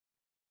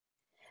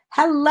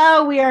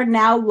Hello, we are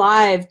now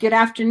live. Good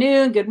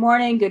afternoon, good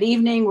morning, good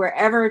evening,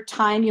 wherever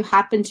time you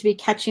happen to be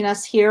catching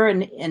us here,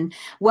 and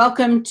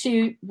welcome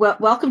to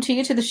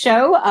you to the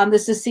show.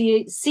 This is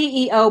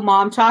CEO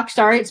Mom Talk.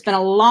 Sorry, it's been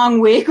a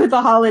long week with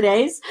the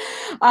holidays.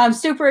 I'm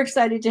super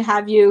excited to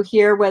have you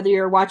here, whether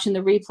you're watching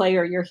the replay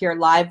or you're here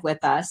live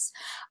with us.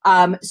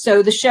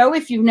 So the show,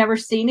 if you've never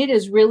seen it,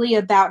 is really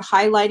about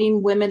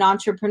highlighting women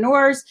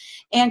entrepreneurs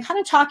and kind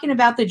of talking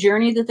about the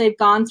journey that they've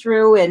gone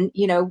through, and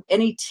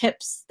any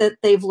tips that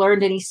they've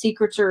learned, any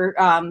secrets, or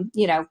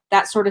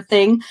that sort of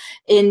thing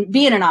in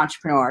being an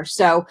entrepreneur.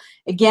 So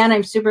again,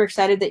 I'm super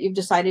excited that you've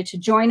decided to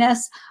join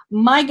us.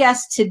 My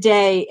guest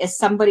today is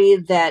somebody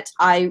that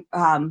I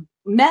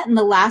met in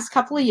the last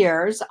couple of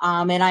years,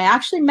 and I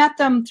actually met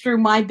them through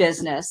my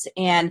business,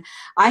 and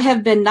I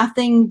have been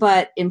nothing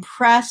but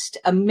impressed,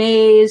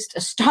 amazed,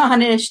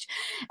 astonished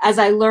as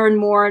I learn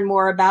more and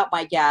more about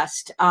my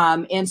guest.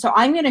 And so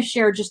I'm going to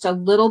share just a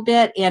little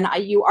bit, and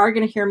you are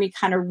going to hear me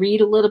kind of read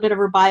a little bit of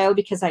her bio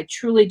because I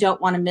truly don't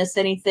want to miss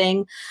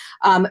anything.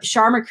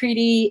 Char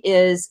McCreadie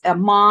is a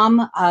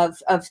mom of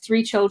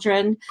 3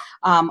 children,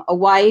 a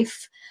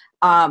wife,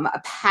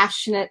 a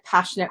passionate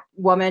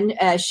woman.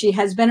 She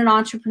has been an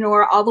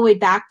entrepreneur all the way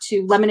back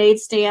to lemonade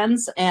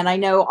stands. And I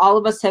know all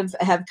of us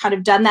have kind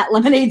of done that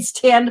lemonade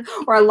stand,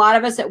 or a lot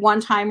of us at one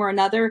time or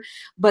another,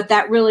 but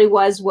that really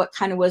was what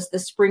kind of was the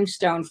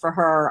springstone for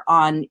her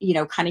on,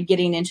 kind of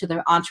getting into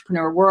the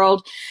entrepreneur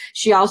world.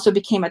 She also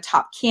became a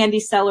top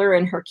candy seller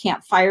in her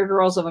Camp Fire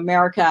Girls of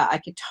America. I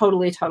could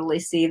totally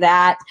see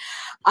that.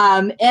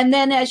 And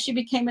then as she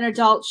became an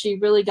adult, she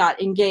really got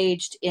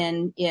engaged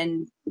in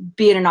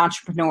being an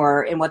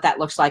entrepreneur and what that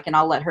looks like. And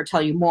I'll let her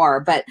tell you more.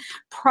 But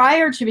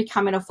prior to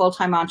becoming a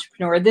full-time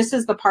entrepreneur, this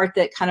is the part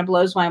that kind of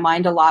blows my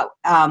mind a lot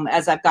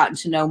as I've gotten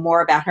to know more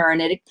about her.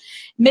 And it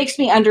makes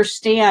me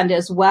understand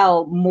as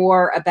well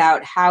more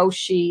about how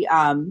she,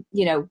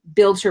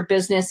 builds her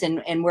business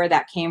and where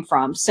that came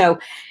from. So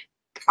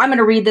I'm going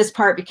to read this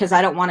part because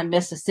I don't want to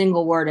miss a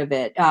single word of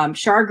it.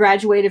 Char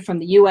graduated from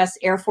the U.S.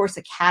 Air Force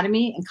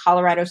Academy in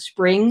Colorado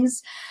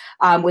Springs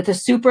with a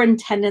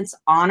superintendent's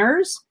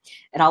honors.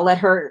 And I'll let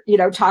her,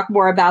 talk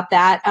more about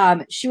that.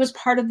 She was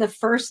part of the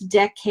first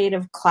decade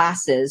of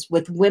classes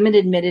with women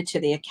admitted to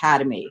the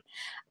academy.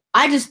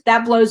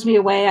 That blows me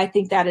away. I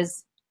think that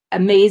is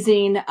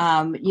amazing.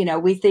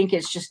 We think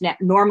it's just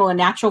normal and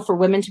natural for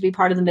women to be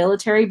part of the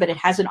military, but it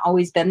hasn't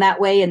always been that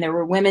way. And there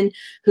were women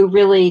who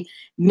really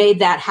made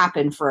that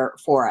happen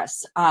for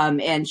us.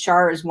 And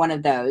Char is one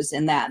of those.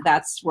 And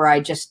that's where I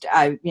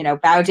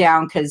bow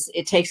down, because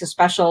it takes a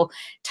special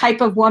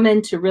type of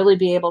woman to really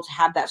be able to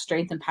have that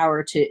strength and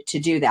power to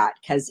do that.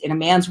 Because in a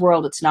man's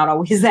world, it's not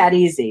always that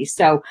easy.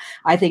 So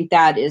I think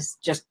that is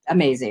just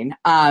amazing.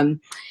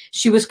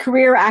 She was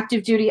career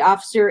active duty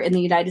officer in the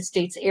United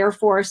States Air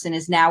Force and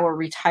is now a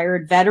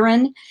retired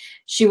veteran.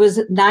 She was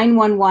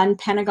 9/11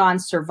 Pentagon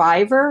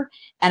survivor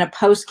and a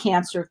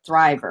post-cancer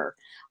thriver.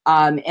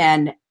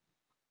 And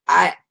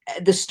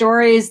the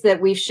stories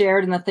that we've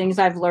shared and the things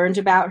I've learned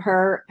about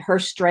her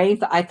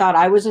strength, I thought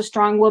I was a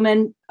strong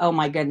woman. Oh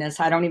my goodness,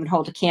 I don't even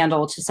hold a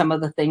candle to some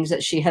of the things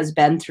that she has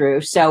been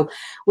through. So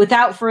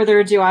without further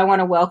ado, I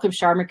want to welcome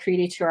Char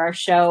McCreadie to our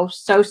show.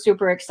 So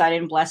super excited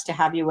and blessed to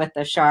have you with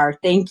us, Char.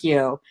 Thank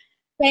you.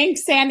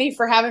 Thanks, Sandy,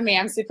 for having me.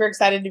 I'm super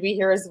excited to be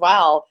here as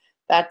well.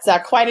 That's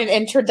quite an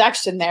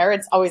introduction there.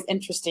 It's always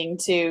interesting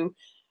to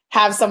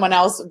have someone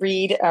else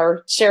read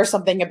or share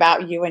something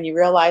about you and you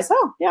realize,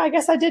 oh, yeah, I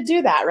guess I did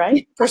do that,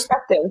 right?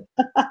 Perspective.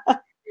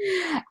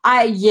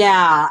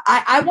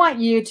 I want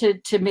you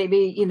to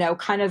maybe,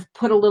 kind of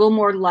put a little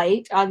more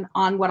light on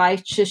what I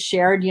just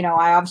shared.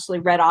 I obviously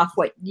read off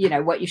what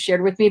you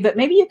shared with me, but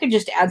maybe you could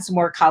just add some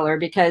more color,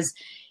 because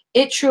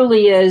it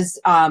truly is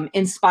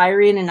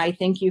inspiring. And I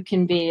think you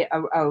can be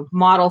a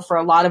model for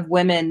a lot of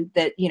women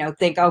that,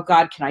 think, oh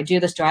God, can I do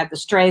this? Do I have the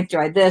strength? Do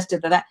I this? Do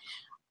that?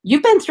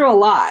 You've been through a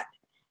lot.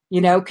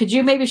 Could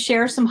you maybe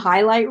share some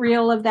highlight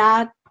reel of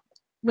that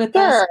with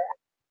us?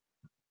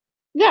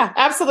 Yeah,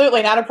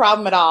 absolutely. Not a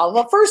problem at all.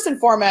 Well, first and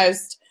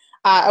foremost,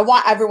 I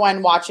want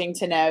everyone watching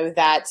to know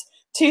that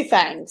 2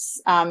 things.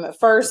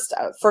 First,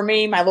 for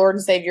me, my Lord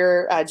and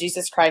Savior,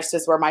 Jesus Christ,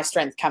 is where my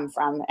strength comes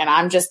from. And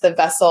I'm just the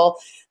vessel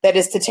that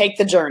is to take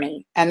the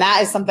journey. And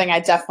that is something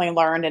I definitely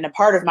learned in a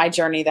part of my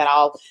journey that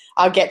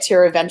I'll get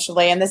to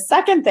eventually. And the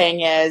second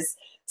thing is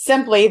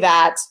simply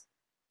that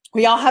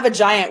we all have a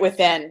giant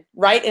within,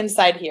 right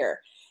inside here.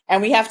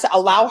 And we have to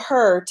allow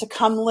her to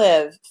come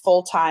live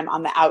full time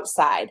on the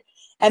outside.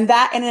 And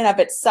that in and of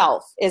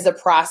itself is a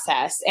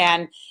process.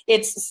 And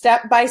it's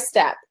step by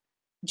step,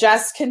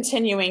 just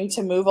continuing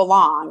to move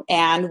along.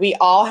 And we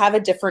all have a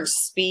different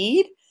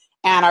speed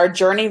and our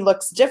journey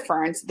looks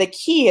different. The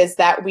key is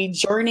that we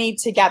journey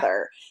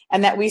together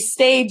and that we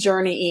stay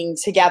journeying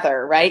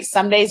together, right?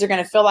 Some days you're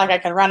going to feel like I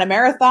can run a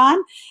marathon,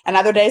 and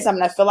other days I'm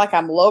going to feel like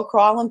I'm low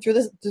crawling through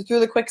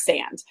the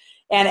quicksand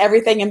and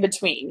everything in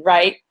between,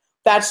 right?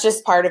 That's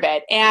just part of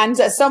it. And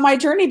so my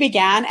journey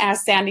began,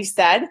 as Sandy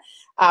said,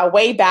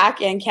 way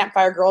back in Camp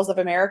Fire Girls of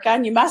America.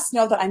 And you must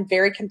know that I'm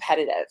very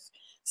competitive.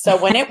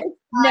 So when it was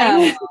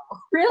time,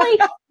 Really?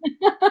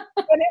 When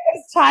it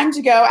was time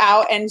to go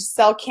out and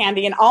sell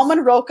candy, and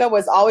almond Roca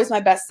was always my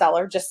best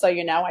seller, just so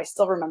you know. I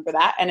still remember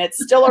that, and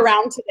it's still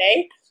around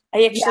today.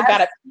 I actually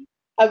got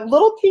a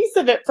little piece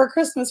of it for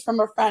Christmas from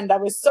a friend. I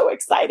was so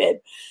excited.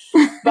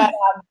 But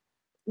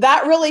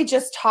that really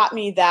just taught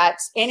me that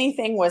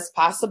anything was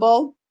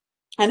possible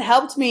and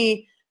helped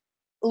me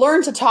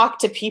learn to talk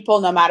to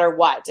people no matter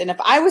what. And if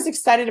I was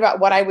excited about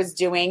what I was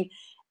doing,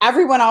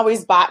 everyone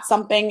always bought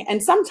something.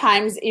 And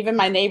sometimes even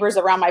my neighbors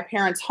around my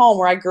parents' home,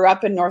 where I grew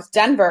up in North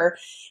Denver,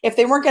 if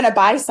they weren't going to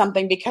buy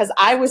something because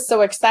I was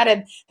so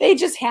excited, they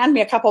just hand me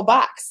a couple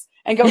bucks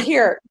and go,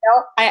 here,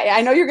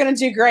 I know you're going to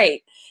do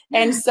great.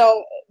 And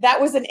so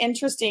that was an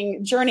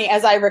interesting journey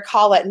as I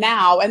recall it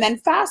now. And then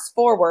fast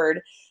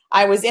forward,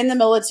 I was in the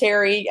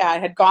military. I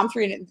had gone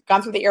through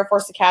the Air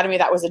Force Academy.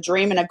 That was a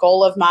dream and a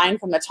goal of mine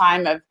from the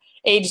time of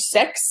age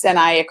 6. And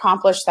I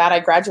accomplished that. I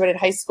graduated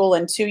high school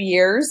in 2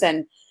 years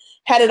and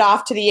headed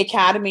off to the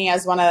academy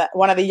as one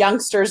of the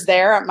youngsters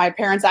there. My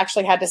parents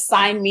actually had to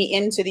sign me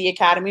into the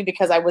academy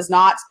because I was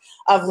not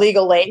of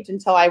legal age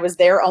until I was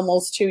there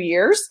almost 2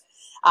 years,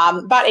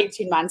 about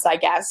 18 months, I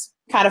guess.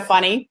 Kind of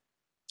funny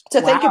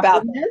to think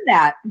about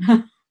that.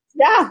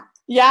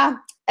 Yeah.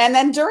 And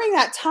then during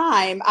that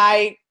time,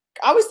 I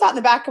always thought in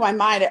the back of my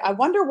mind, I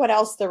wonder what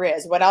else there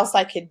is, what else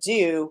I could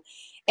do.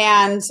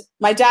 And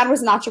my dad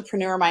was an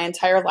entrepreneur my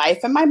entire life,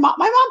 and my mom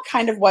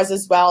kind of was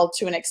as well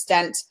to an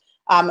extent.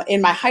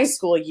 In my high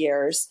school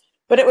years,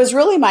 but it was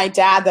really my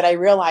dad that I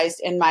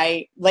realized in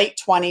my late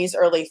 20s,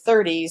 early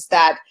 30s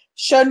that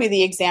showed me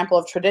the example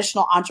of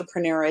traditional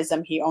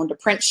entrepreneurism. He owned a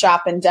print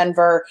shop in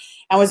Denver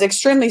and was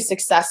extremely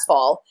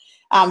successful.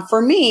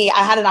 For me,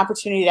 I had an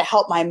opportunity to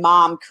help my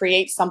mom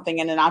create something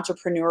in an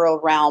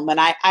entrepreneurial realm,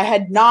 and I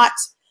had not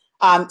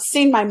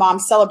seen my mom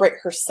celebrate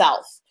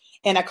herself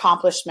in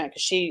accomplishment.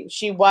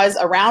 She was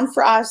around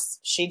for us.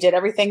 She did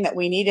everything that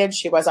we needed.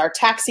 She was our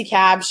taxi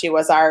cab. She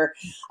was our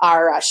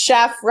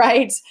chef,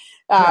 right?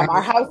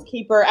 Our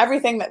housekeeper,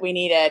 everything that we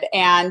needed.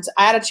 And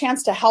I had a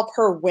chance to help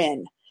her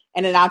win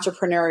in an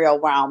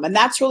entrepreneurial realm. And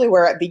that's really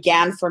where it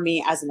began for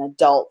me as an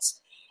adult.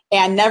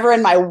 And never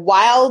in my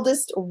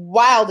wildest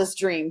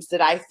dreams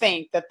did I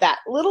think that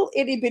little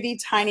itty bitty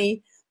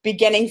tiny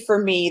beginning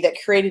for me that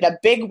created a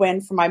big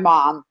win for my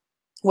mom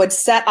would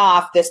set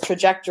off this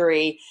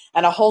trajectory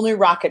and a whole new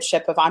rocket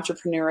ship of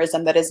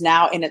entrepreneurism that is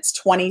now in its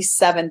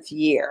 27th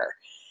year.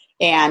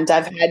 And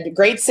I've had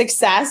great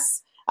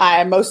success.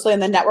 I'm mostly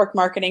in the network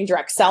marketing,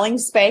 direct selling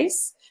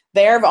space.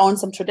 There, I've owned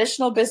some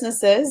traditional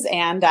businesses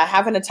and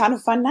having a ton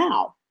of fun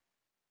now.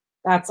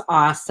 That's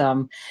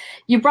awesome.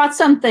 You brought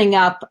something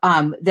up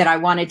that I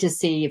wanted to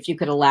see if you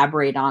could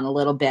elaborate on a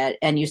little bit.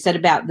 And you said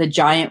about the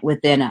giant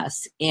within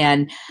us.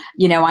 And,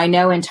 I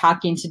know in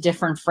talking to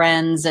different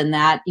friends and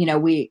that,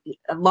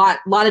 a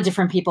lot of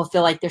different people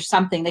feel like there's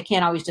something, they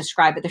can't always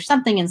describe it. There's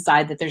something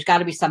inside that there's got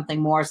to be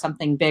something more,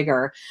 something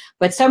bigger.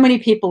 But so many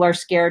people are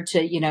scared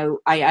to,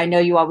 I know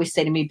you always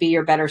say to me, be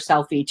your better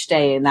self each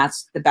day. And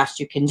that's the best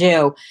you can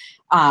do.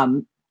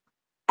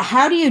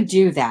 How do you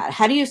do that?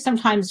 How do you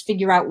sometimes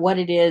figure out what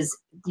it is,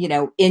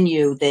 in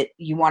you that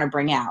you want to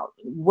bring out?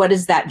 What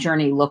does that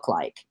journey look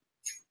like?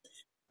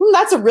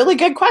 That's a really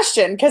good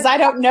question, because I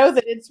don't know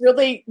that it's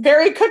really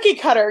very cookie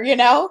cutter,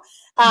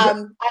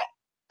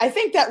 I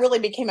think that really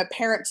became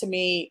apparent to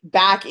me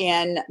back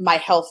in my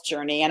health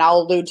journey. And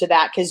I'll allude to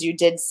that because you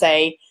did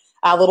say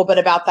a little bit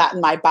about that in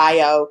my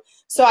bio.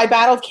 So I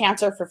battled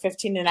cancer for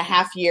 15 and a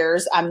half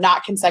years,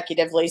 not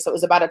consecutively. So it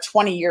was about a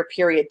 20-year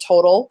period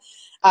total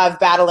of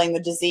battling the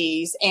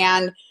disease.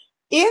 And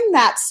in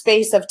that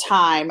space of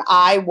time,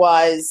 I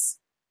was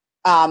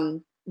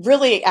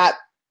really at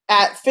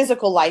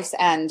physical life's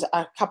end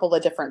a couple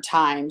of different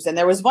times. And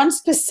there was one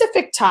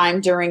specific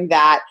time during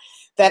that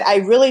I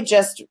really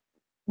just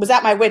was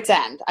at my wit's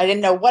end. I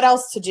didn't know what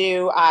else to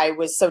do. I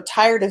was so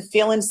tired of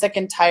feeling sick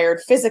and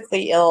tired,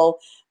 physically ill.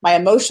 My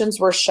emotions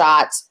were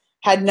shot,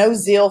 had no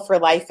zeal for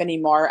life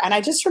anymore. And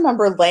I just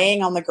remember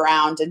laying on the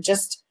ground and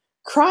just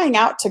crying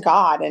out to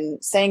God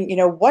and saying,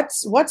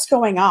 what's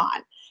going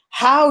on?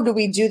 How do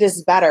we do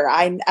this better?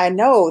 I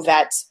know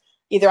that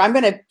either I'm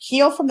going to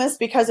heal from this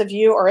because of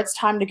you, or it's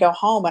time to go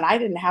home. And I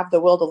didn't have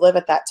the will to live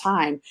at that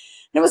time. And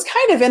it was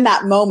kind of in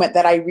that moment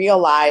that I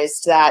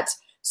realized that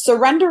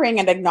surrendering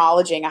and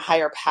acknowledging a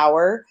higher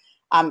power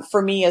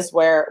for me is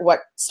what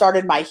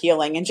started my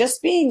healing, and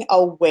just being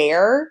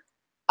aware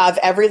of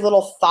every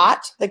little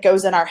thought that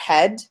goes in our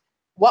head,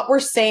 what we're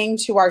saying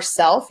to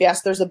ourselves.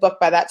 Yes, there's a book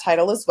by that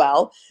title as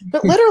well.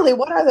 But literally,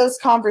 what are those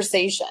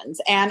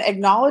conversations? And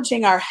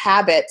acknowledging our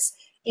habits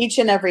each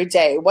and every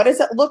day. What does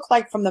it look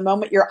like from the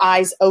moment your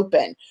eyes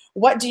open?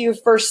 What do you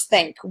first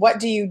think? What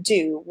do you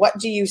do? What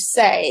do you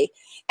say?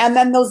 And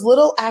then those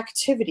little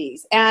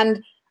activities.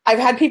 And I've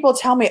had people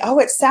tell me, oh,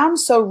 it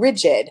sounds so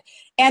rigid.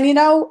 And,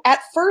 at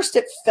first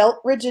it felt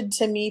rigid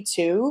to me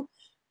too.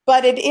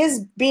 But it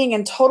is being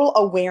in total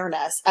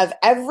awareness of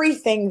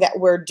everything that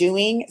we're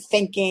doing,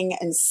 thinking,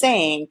 and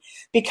saying,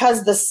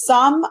 because the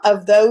sum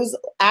of those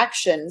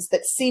actions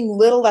that seem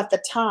little at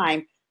the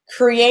time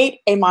create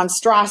a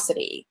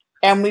monstrosity.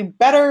 And we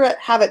better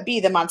have it be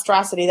the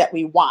monstrosity that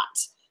we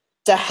want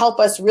to help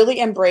us really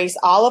embrace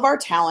all of our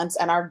talents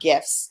and our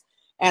gifts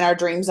and our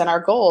dreams and our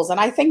goals. And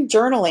I think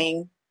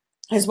journaling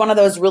is one of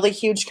those really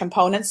huge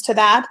components to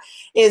that,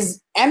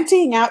 is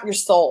emptying out your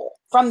soul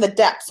from the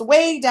depths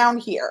way down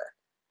here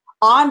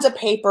onto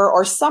paper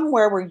or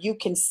somewhere where you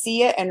can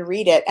see it and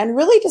read it and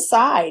really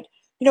decide,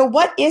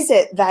 what is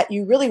it that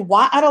you really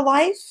want out of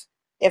life?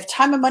 If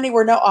time and money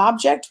were no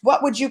object,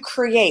 what would you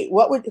create?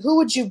 Who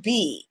would you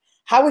be?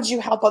 How would you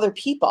help other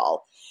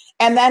people?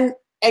 And then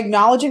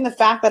acknowledging the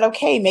fact that,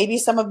 okay, maybe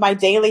some of my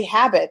daily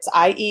habits,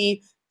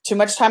 i.e. too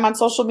much time on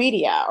social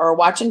media or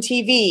watching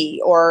TV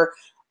or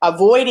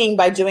avoiding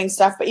by doing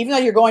stuff, but even though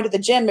you're going to the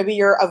gym, maybe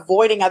you're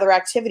avoiding other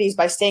activities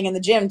by staying in the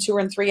gym 2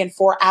 and 3 and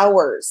 4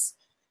 hours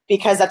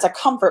because that's a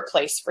comfort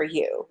place for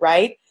you,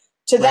 right?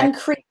 To then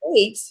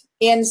create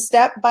in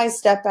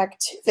step-by-step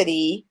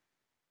activity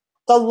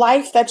the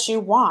life that you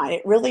want.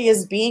 It really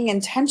is being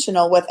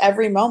intentional with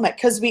every moment,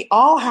 because we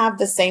all have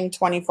the same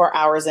 24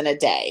 hours in a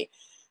day.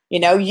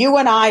 You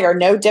and I are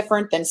no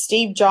different than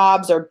Steve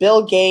Jobs or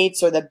Bill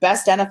Gates or the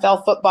best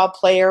NFL football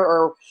player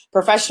or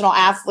professional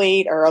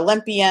athlete or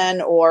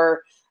Olympian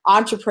or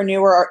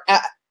entrepreneur or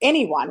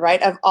anyone,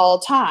 right, of all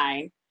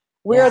time.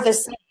 We're the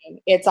same.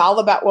 It's all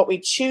about what we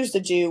choose to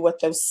do with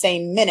those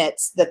same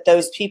minutes that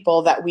those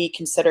people that we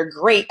consider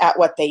great at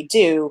what they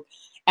do,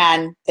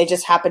 and they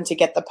just happen to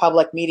get the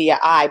public media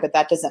eye, but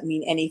that doesn't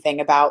mean anything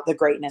about the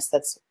greatness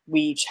that's we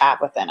each have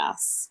within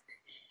us.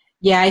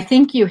 Yeah, I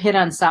think you hit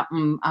on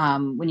something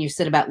when you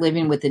said about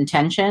living with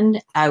intention.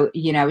 I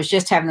was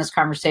just having this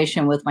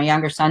conversation with my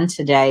younger son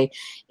today,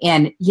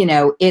 and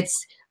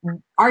it's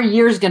our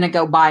year's going to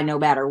go by no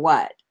matter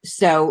what.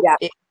 So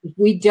if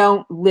we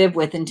don't live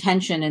with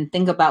intention and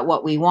think about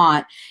what we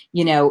want,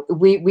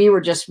 we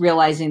were just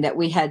realizing that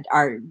we had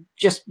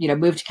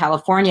moved to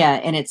California,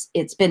 and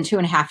it's been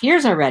 2.5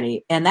 years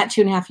already, and that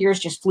 2.5 years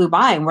just flew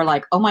by, and we're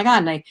like, oh my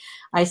God. And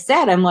I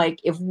said, I'm like,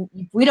 if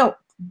we don't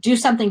do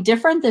something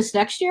different this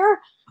next year,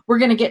 we're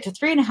going to get to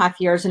 3.5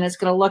 years and it's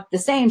going to look the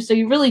same. So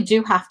you really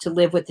do have to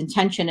live with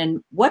intention.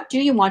 And what do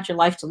you want your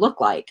life to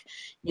look like?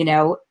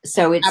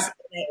 So it's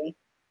absolutely.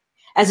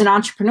 As an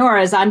entrepreneur,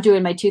 as I'm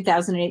doing my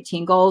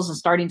 2018 goals and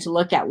starting to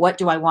look at what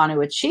do I want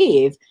to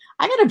achieve,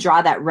 I got to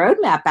draw that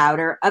roadmap out,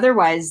 or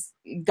otherwise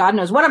God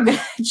knows what I'm going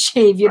to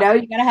achieve. You got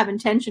to have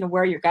intention of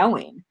where you're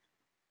going.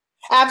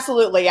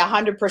 Absolutely.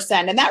 100%.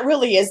 And that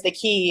really is the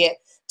key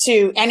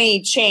to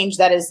any change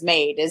that is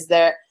made, is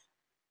that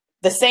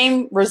the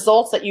same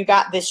results that you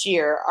got this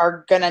year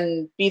are going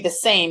to be the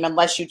same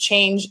unless you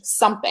change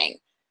something.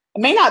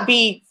 It may not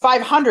be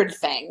 500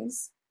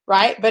 things,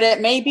 right? But it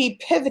may be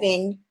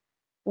pivoting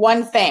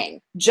one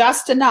thing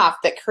just enough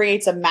that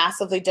creates a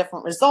massively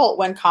different result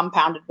when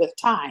compounded with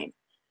time.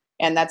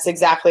 And that's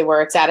exactly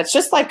where it's at. It's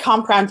just like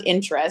compound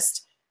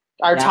interest.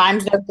 Our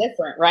times are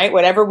different, right?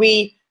 Whatever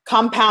we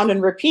compound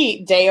and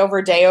repeat day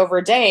over day over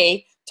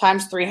day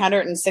times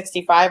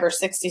 365 or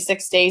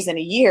 66 days in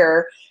a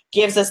year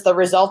gives us the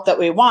result that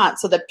we want.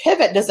 So the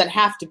pivot doesn't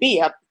have to be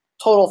a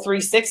total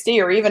 360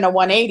 or even a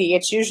 180.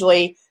 It's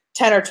usually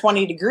 10 or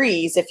 20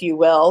 degrees, if you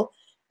will,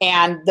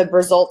 and the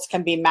results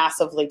can be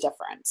massively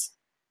different.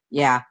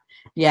 Yeah,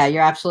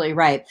 you're absolutely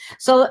right.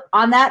 So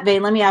on that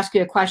vein, let me ask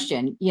you a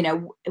question.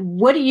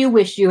 What do you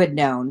wish you had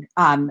known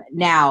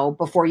now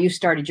before you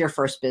started your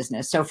first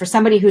business? So for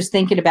somebody who's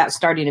thinking about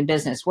starting a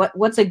business,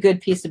 what's a good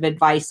piece of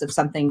advice of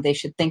something they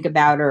should think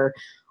about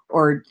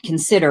or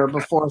consider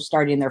before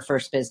starting their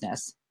first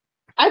business?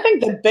 I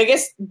think the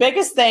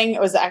biggest thing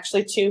was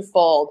actually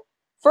twofold.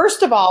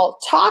 First of all,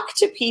 talk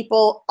to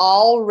people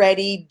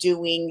already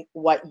doing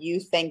what you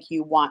think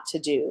you want to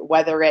do,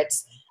 whether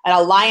it's an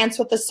alliance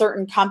with a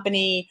certain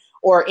company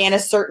or in a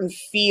certain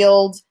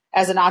field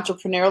as an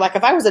entrepreneur. Like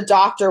if I was a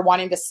doctor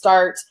wanting to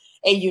start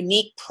a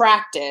unique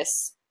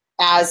practice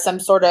as some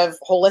sort of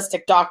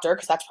holistic doctor,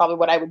 because that's probably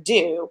what I would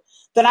do,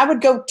 then I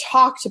would go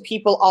talk to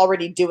people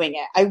already doing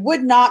it. I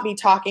would not be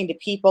talking to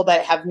people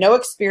that have no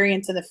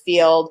experience in the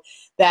field,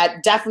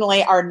 that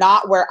definitely are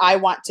not where I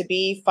want to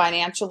be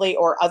financially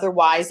or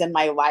otherwise in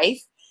my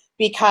life,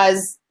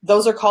 because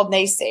those are called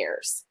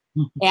naysayers.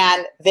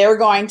 And they're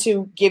going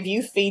to give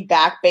you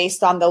feedback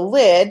based on the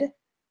lid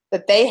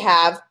that they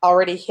have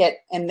already hit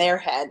in their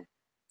head.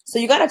 So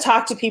you got to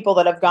talk to people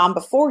that have gone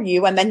before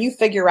you, and then you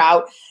figure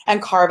out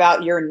and carve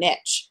out your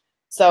niche.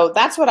 So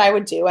that's what I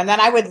would do. And then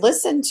I would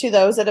listen to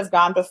those that have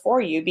gone before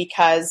you,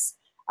 because,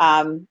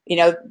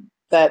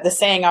 the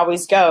saying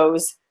always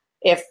goes,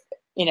 if,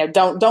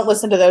 don't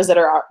listen to those that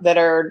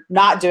are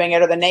not doing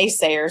it, or the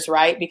naysayers,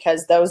 right?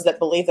 Because those that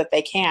believe that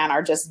they can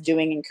are just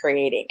doing and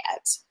creating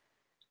it.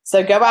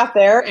 So go out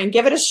there and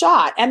give it a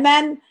shot. And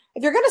then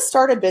if you're going to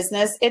start a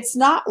business, it's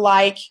not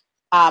like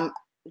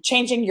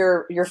changing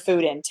your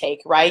food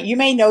intake, right? You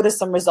may notice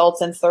some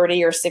results in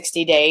 30 or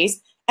 60 days.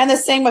 And the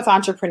same with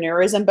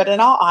entrepreneurism. But in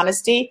all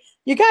honesty,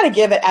 you got to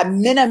give it at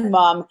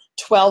minimum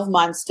 12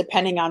 months,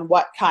 depending on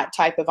what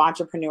type of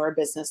entrepreneur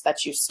business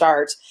that you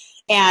start.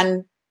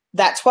 And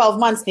that 12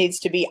 months needs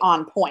to be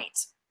on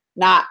point.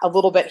 not a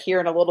little bit here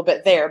and a little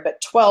bit there,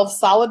 but 12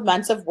 solid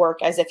months of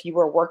work as if you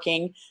were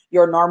working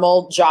your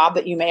normal job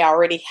that you may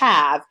already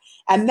have,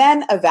 and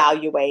then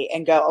evaluate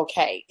and go,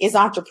 okay, is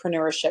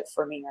entrepreneurship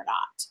for me or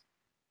not?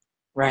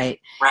 Right.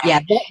 Yeah,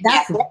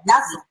 that's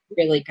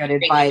really good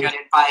advice.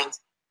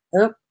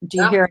 Oh, do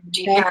you hear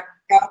it?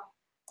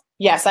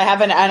 Yes, I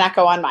have an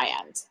echo on my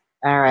end.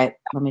 All right,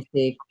 let me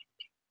see.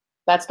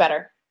 That's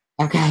better.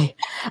 Okay.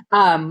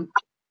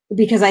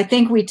 Because I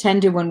think we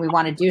tend to, when we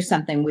want to do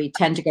something, we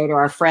tend to go to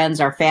our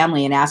friends, our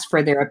family, and ask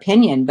for their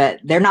opinion, but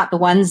they're not the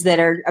ones that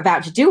are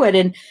about to do it.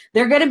 And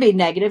they're going to be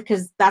negative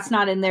because that's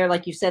not in there,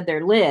 like you said,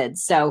 their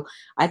lids. So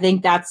I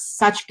think that's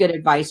such good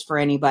advice for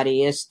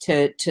anybody, is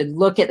to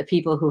look at the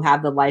people who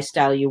have the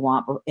lifestyle you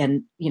want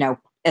and,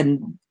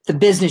 and the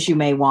business you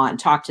may want, and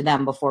talk to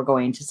them before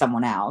going to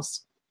someone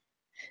else.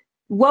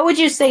 What would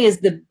you say is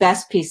the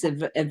best piece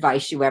of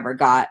advice you ever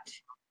got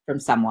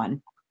from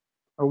someone?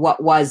 Or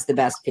what was the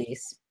best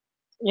piece?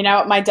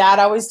 My dad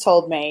always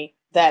told me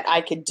that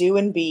I could do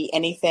and be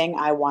anything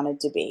I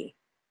wanted to be.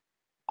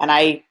 And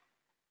I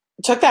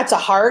took that to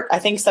heart, I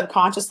think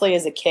subconsciously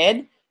as a kid.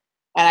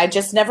 And I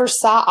just never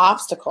saw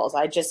obstacles.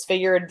 I just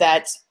figured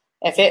that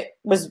if it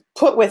was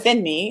put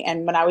within me,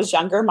 and when I was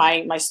younger,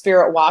 my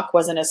spirit walk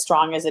wasn't as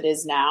strong as it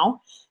is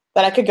now,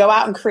 that I could go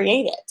out and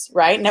create it,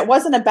 right? And it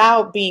wasn't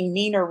about being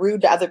mean or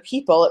rude to other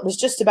people. It was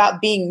just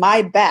about being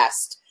my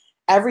best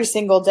every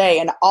single day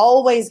and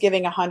always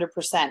giving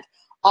 100%.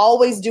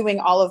 Always doing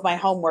all of my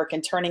homework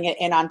and turning it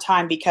in on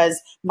time, because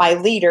my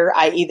leader,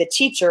 i.e. the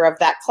teacher of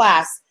that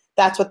class,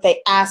 that's what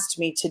they asked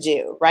me to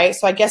do, right?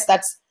 So I guess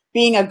that's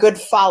being a good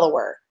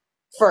follower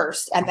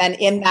first. And then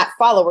in that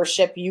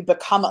followership, you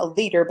become a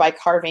leader by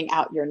carving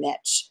out your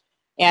niche.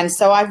 And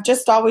so I've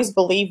just always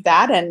believed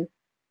that. And,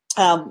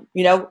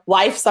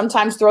 life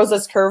sometimes throws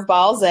us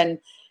curveballs,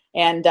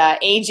 and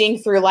aging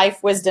through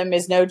life wisdom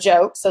is no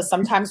joke. So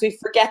sometimes we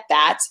forget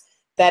that.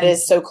 That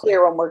is so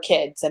clear when we're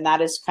kids. And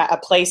that is a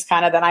place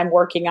kind of that I'm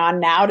working on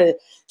now, to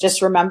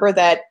just remember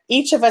that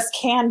each of us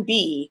can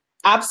be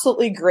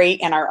absolutely great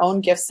in our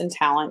own gifts and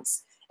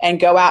talents, and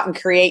go out and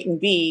create and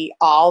be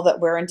all that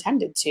we're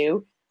intended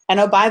to. And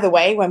oh, by the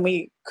way, when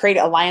we create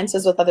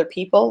alliances with other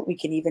people, we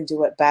can even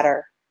do it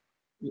better.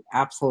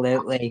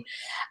 Absolutely.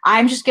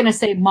 I'm just going to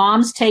say,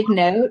 moms, take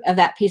note of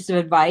that piece of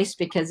advice,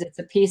 because it's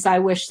a piece I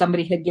wish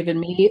somebody had given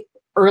me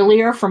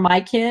earlier for my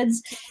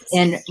kids.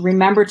 And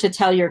remember to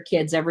tell your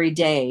kids every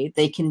day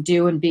they can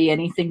do and be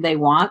anything they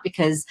want,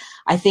 because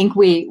I think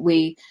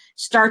we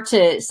start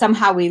to,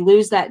 somehow we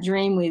lose that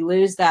dream, we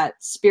lose that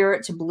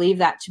spirit to believe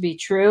that to be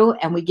true,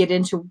 and we get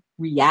into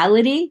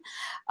reality,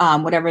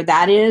 whatever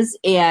that is.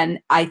 And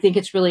I think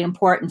it's really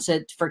important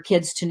for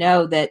kids to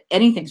know that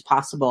anything's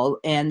possible,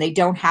 and they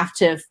don't have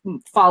to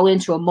fall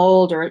into a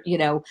mold, or,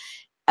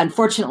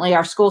 unfortunately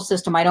our school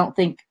system, I don't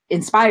think,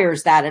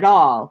 inspires that at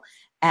all.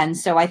 And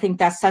so I think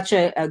that's such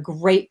a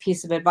great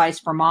piece of advice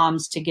for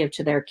moms to give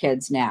to their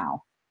kids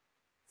now.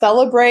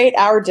 Celebrate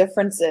our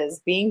differences.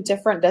 Being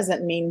different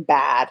doesn't mean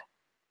bad.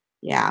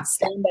 Yeah.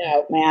 Stand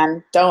out,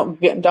 man.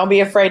 Don't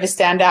be afraid to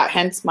stand out.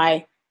 Hence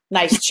my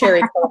nice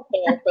cherry coat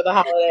hair for the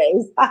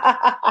holidays.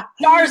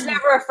 Char's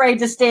never afraid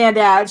to stand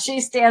out. She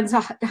stands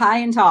high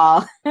and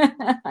tall.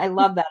 I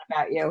love that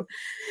about you.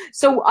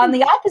 So on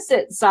the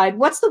opposite side,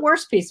 what's the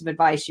worst piece of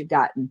advice you've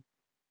gotten?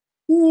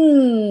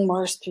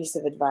 Worst piece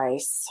of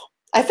advice.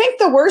 I think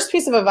the worst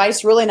piece of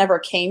advice really never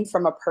came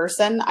from a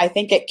person. I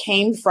think it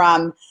came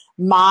from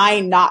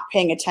my not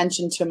paying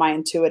attention to my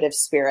intuitive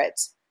spirit.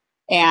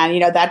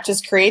 And, that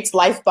just creates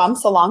life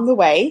bumps along the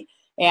way.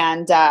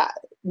 And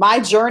my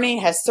journey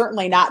has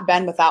certainly not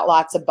been without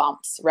lots of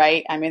bumps,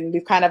 right? I mean,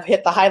 we've kind of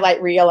hit the highlight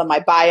reel in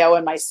my bio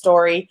and my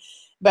story.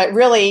 But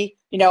really,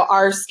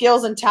 our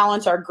skills and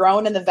talents are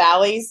grown in the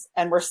valleys,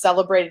 and we're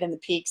celebrated in the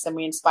peaks, and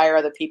we inspire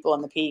other people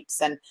in the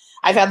peaks. And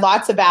I've had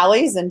lots of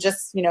valleys, and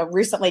just,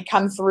 recently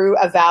come through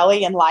a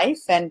valley in life.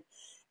 And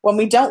when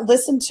we don't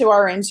listen to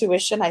our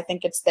intuition, I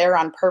think it's there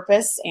on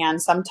purpose.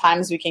 And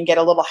sometimes we can get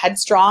a little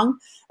headstrong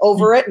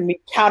over it, and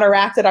we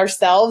counteract it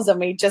ourselves, and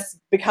we just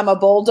become a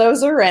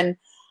bulldozer, and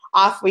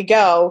off we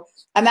go.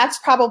 And that's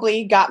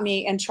probably got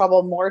me in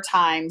trouble more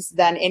times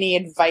than any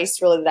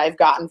advice really that I've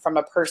gotten from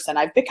a person.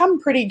 I've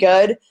become pretty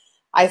good,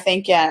 I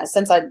think,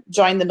 since I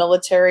joined the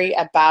military,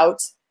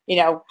 about,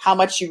 how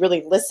much you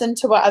really listen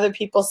to what other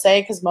people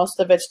say, because most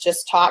of it's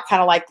just talk,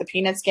 kind of like the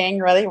Peanuts gang,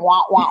 really,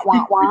 want, want,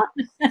 want, want.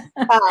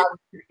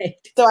 Right.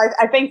 So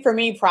I think for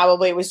me,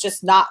 probably it was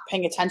just not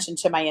paying attention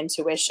to my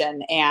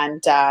intuition.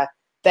 And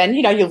then,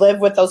 you live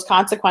with those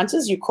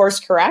consequences, you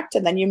course correct,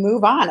 and then you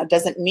move on. It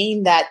doesn't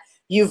mean that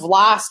you've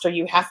lost, or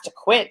you have to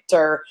quit,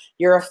 or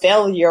you're a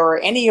failure, or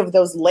any of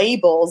those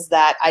labels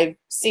that I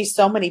see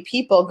so many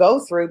people go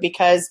through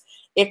because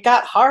it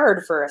got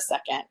hard for a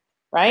second,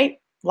 right?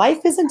 Life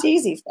isn't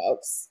easy,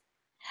 folks.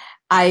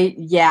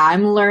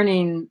 I'm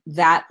learning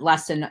that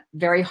lesson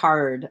very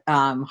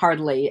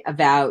hardly,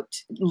 about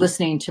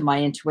listening to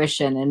my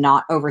intuition and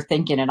not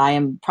overthinking it. I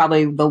am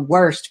probably the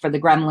worst for the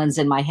gremlins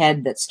in my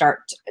head that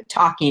start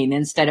talking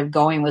instead of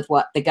going with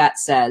what the gut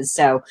says.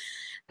 So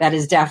That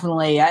is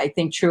definitely, I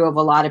think, true of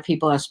a lot of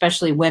people,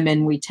 especially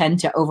women. We tend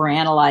to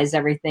overanalyze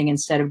everything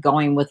instead of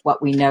going with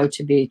what we know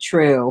to be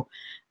true.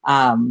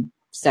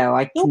 So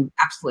I can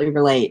absolutely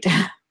relate.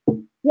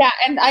 Yeah,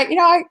 and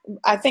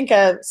I think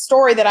a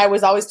story that I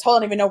was always told, I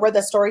don't even know where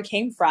the story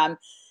came from,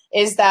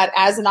 is that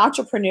as an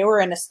entrepreneur,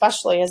 and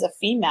especially as a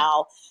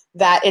female,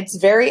 that it's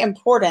very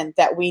important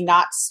that we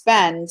not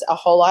spend a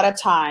whole lot of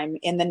time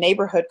in the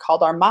neighborhood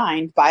called our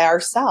mind by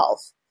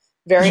ourselves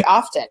very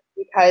often,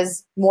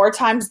 because more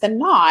times than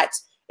not,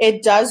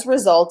 it does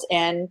result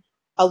in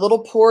a little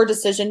poor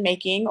decision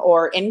making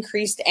or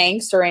increased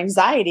angst or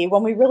anxiety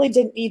when we really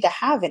didn't need to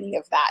have any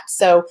of that.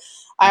 So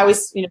I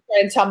always try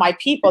to tell my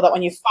people that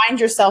when you find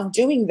yourself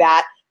doing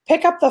that,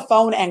 pick up the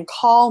phone and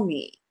call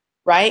me,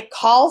 right?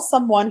 Call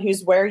someone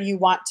who's where you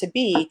want to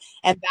be.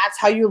 And that's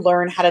how you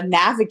learn how to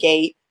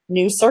navigate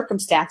new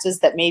circumstances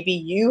that maybe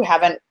you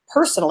haven't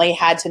personally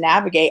had to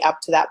navigate up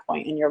to that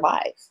point in your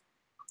life.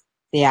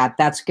 Yeah,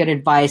 that's good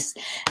advice.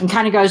 And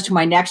kind of goes to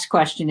my next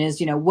question is,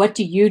 what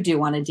do you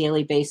do on a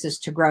daily basis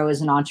to grow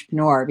as an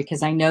entrepreneur?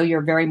 Because I know you're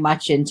very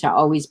much into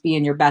always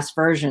being your best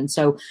version.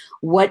 So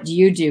what do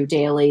you do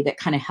daily that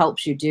kind of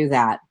helps you do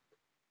that?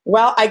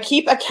 Well, I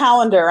keep a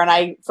calendar, and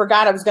I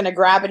forgot I was going to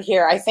grab it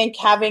here. I think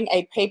having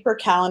a paper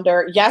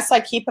calendar, yes, I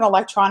keep an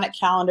electronic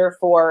calendar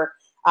for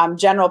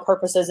general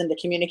purposes and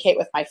to communicate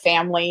with my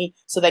family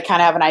so they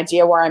kind of have an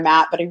idea where I'm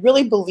at. But I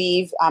really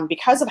believe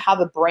because of how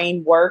the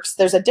brain works,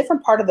 there's a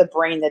different part of the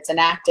brain that's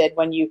enacted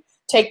when you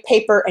take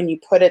paper and you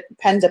put it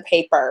pen to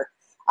paper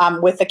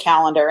with the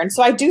calendar. And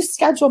so I do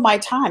schedule my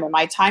time, and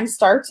my time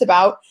starts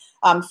about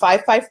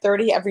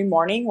 5:30 every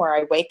morning, where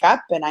I wake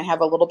up and I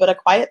have a little bit of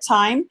quiet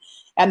time.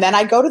 And then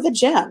I go to the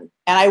gym,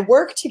 and I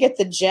work to get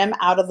the gym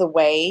out of the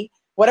way,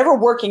 whatever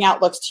working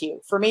out looks to you.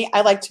 For me,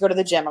 I like to go to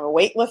the gym. I'm a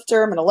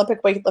weightlifter. I'm an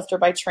Olympic weightlifter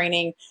by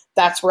training.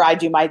 That's where I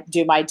do my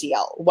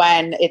deal.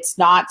 When it's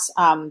not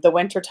the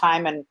winter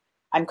time, and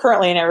I'm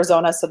currently in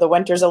Arizona, so the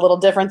winter's a little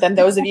different than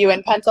those of you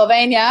in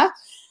Pennsylvania,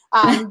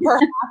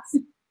 perhaps.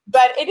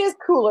 But it is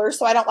cooler,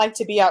 so I don't like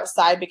to be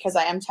outside because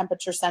I am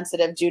temperature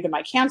sensitive due to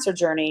my cancer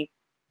journey.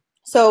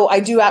 So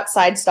I do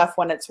outside stuff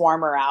when it's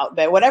warmer out.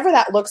 But whatever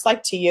that looks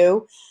like to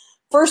you,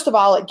 first of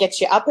all, it gets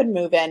you up and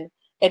moving.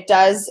 It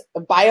does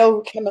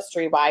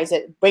biochemistry wise.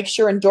 It wakes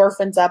your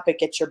endorphins up. It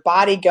gets your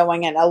body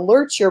going and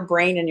alerts your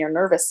brain and your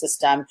nervous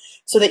system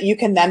so that you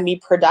can then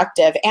be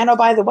productive. And oh,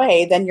 by the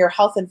way, then your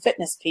health and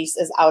fitness piece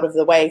is out of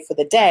the way for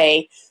the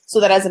day so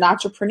that as an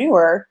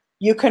entrepreneur,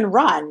 you can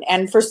run.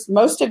 And for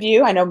most of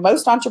you, I know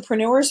most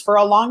entrepreneurs for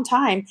a long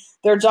time,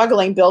 they're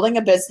juggling building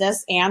a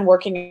business and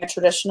working a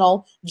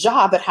traditional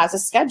job that has a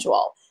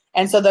schedule.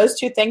 And so those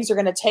two things are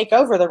going to take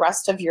over the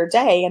rest of your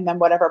day, and then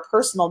whatever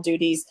personal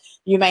duties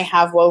you may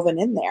have woven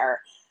in there.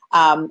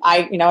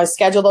 I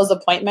schedule those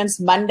appointments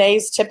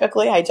Mondays.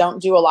 Typically, I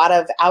don't do a lot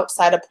of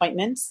outside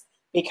appointments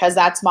because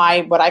that's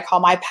what I call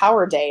my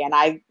power day. And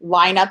I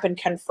line up and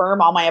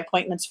confirm all my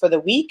appointments for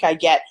the week. I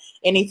get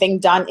anything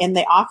done in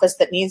the office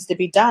that needs to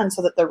be done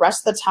so that the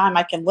rest of the time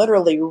I can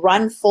literally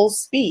run full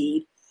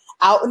speed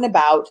out and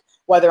about,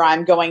 whether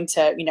I'm going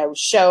to,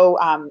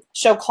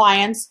 show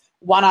clients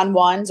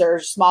one-on-ones or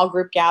small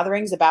group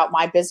gatherings about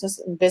my business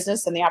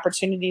and the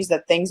opportunities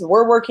that things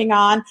we're working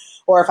on,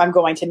 or if I'm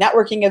going to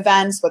networking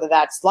events, whether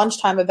that's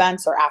lunchtime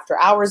events or after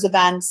hours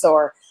events,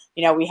 or,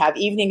 we have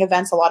evening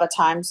events a lot of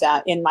times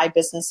in my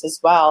business as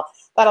well,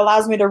 that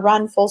allows me to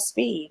run full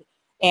speed.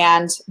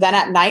 And then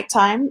at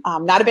nighttime,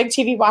 I'm not a big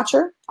TV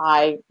watcher.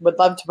 I would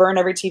love to burn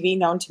every TV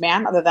known to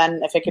man, other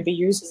than if it could be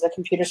used as a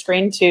computer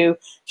screen to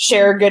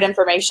share good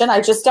information.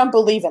 I just don't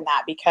believe in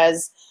that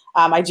because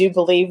I do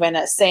believe in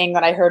a saying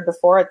that I heard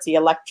before. It's the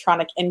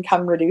electronic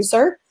income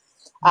reducer.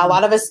 A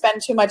lot of us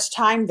spend too much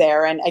time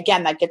there. And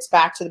again, that gets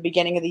back to the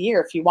beginning of the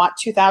year. If you want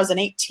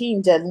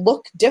 2018 to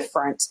look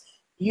different,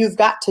 you've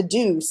got to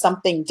do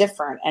something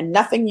different. And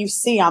nothing you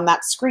see on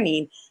that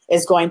screen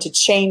is going to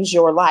change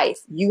your life.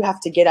 You have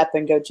to get up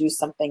and go do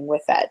something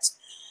with it.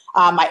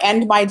 I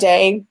end my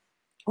day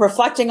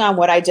reflecting on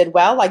what I did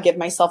well. I give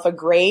myself a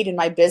grade in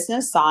my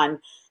business on,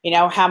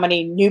 how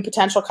many new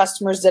potential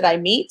customers did I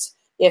meet?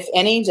 If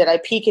any, did I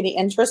pique any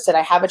interest? Did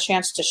I have a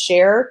chance to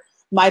share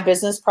my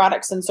business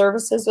products and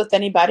services with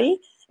anybody?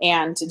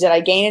 And did I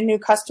gain a new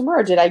customer,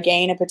 or did I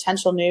gain a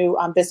potential new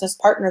business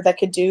partner that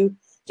could do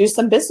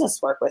some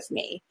business work with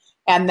me?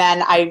 And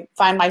then I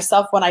find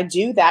myself, when I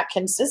do that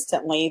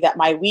consistently, that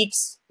my week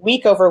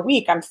over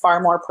week, I'm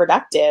far more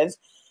productive.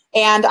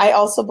 And I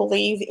also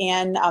believe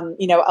in,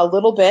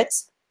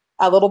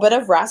 a little bit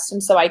of rest.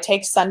 And so I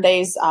take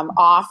Sundays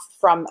off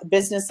from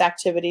business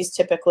activities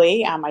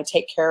typically. I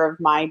take care of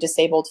my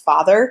disabled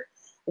father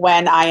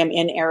when I am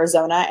in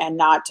Arizona and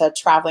not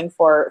traveling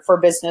for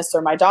business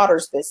or my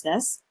daughter's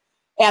business.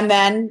 And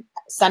then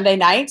Sunday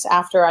night,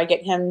 after I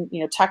get him,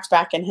 tucked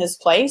back in his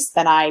place,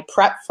 then I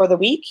prep for the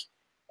week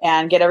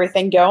and get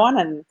everything going.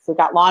 And if we've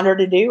got laundry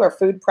to do or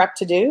food prep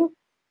to do,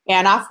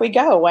 and off we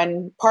go.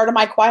 And part of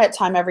my quiet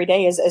time every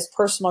day is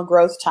personal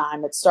growth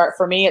time.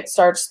 For me, it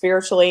starts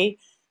spiritually.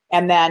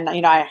 And then,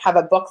 I have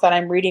a book that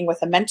I'm reading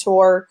with a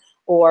mentor.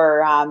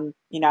 or,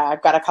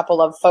 I've got a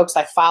couple of folks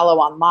I follow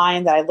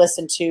online that I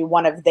listen to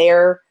one of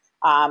their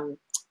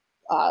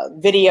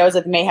videos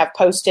that they may have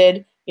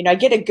posted. I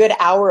get a good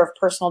hour of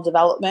personal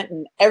development,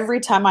 and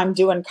every time I'm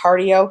doing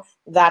cardio,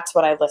 that's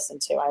what I listen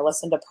to. I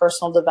listen to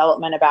personal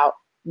development about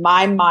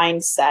my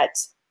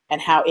mindset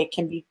and how it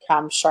can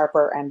become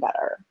sharper and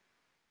better.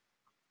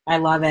 I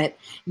love it.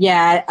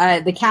 Yeah,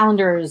 the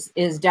calendar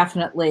is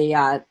definitely,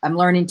 I'm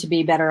learning to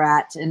be better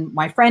at. And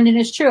my friend, and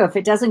it's true, if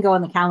it doesn't go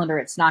on the calendar,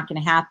 it's not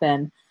going to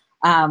happen.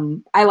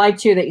 I like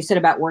too that you said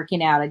about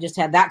working out. I just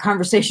had that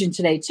conversation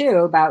today too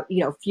about,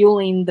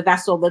 fueling the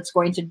vessel that's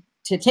going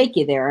to take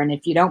you there. And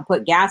if you don't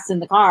put gas in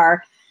the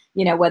car,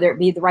 whether it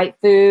be the right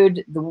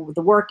food, the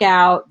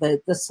workout,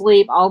 the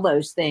sleep, all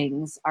those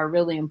things are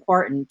really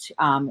important.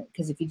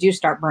 Because if you do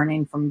start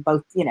burning from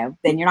both,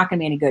 then you're not going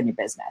to be any good in your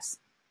business.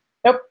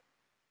 Nope.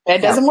 It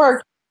doesn't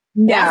work.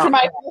 No. After my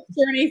health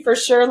journey, for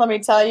sure, let me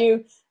tell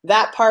you,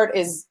 that part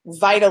is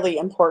vitally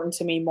important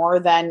to me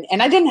more than,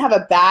 and I didn't have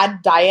a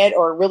bad diet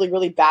or really,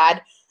 really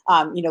bad,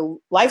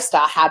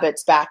 lifestyle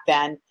habits back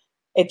then.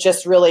 It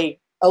just really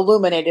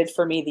illuminated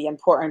for me the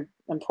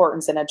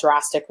importance in a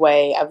drastic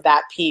way of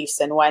that piece.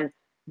 And when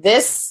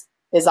this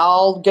is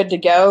all good to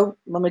go,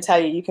 let me tell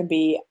you, you can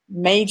be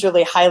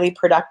majorly highly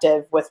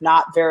productive with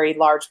not very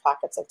large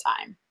pockets of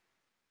time.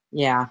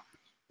 Yeah.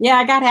 Yeah,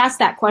 I got asked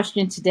that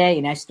question today,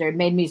 and it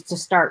made me to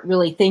start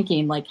really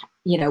thinking, like,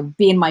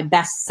 being my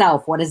best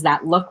self, what does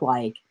that look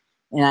like?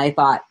 And I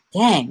thought,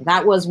 dang,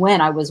 that was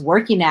when I was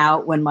working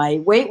out, when my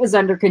weight was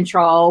under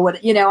control.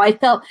 I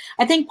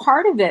think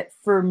part of it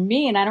for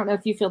me, and I don't know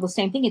if you feel the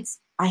same thing,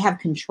 I have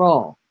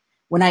control.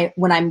 When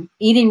I'm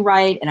eating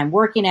right and I'm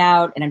working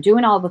out and I'm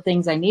doing all the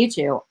things I need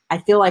to, I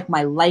feel like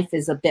my life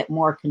is a bit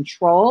more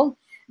controlled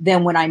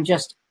than when I'm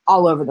just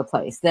all over the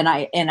place.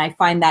 I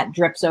find that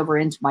drips over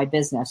into my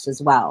business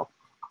as well.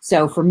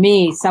 So for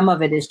me, some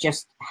of it is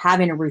just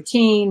having a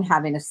routine,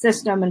 having a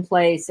system in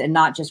place, and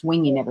not just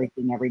winging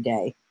everything every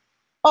day.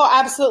 Oh,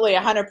 absolutely.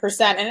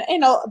 100%.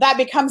 And, that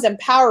becomes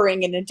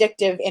empowering and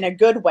addictive in a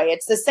good way.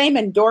 It's the same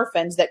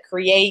endorphins that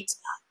create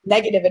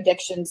negative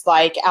addictions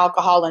like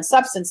alcohol and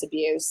substance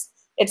abuse.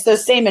 It's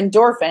those same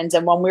endorphins.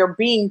 And when we're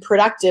being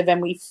productive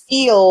and we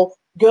feel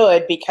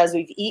good because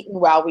we've eaten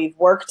well, we've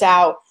worked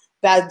out,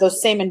 that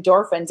those same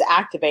endorphins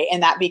activate,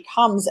 and that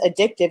becomes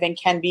addictive and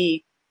can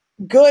be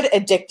good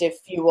addictive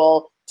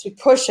fuel to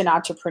push an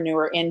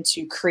entrepreneur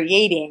into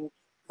creating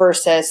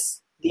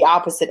versus the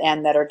opposite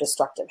end that are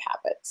destructive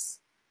habits.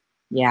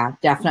 Yeah,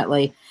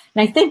 definitely.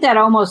 And I think that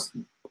almost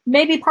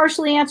maybe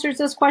partially answers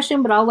this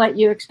question, but I'll let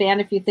you expand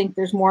if you think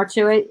there's more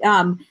to it.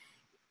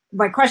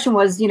 My question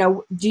was,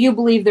 do you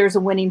believe there's a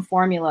winning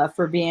formula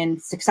for being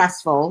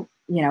successful,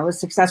 a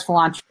successful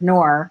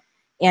entrepreneur?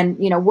 And,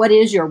 what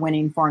is your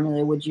winning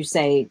formula, would you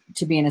say,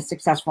 to being a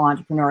successful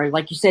entrepreneur?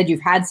 Like you said,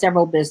 you've had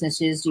several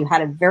businesses. You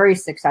had a very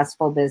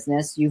successful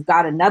business. You've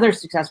got another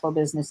successful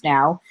business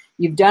now.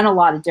 You've done a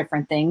lot of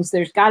different things.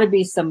 There's got to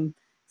be some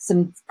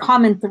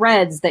common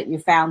threads that you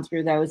found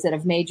through those that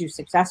have made you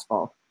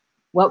successful.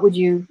 What would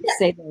you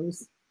say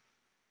those?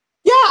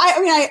 Yeah,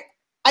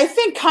 I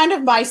think kind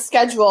of my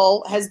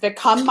schedule has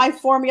become my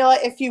formula,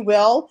 if you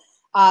will.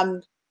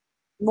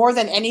 More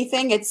than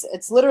anything,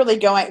 it's literally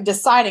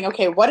deciding,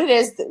 okay, what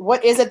is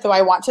it that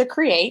I want to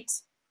create?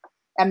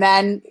 And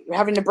then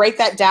having to break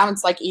that down.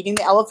 It's like eating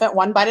the elephant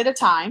one bite at a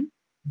time.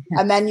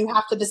 And then you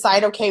have to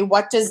decide, okay,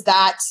 what does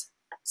that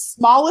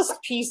smallest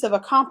piece of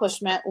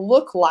accomplishment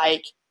look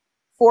like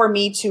for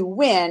me to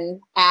win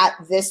at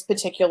this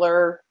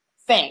particular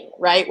thing,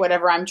 right?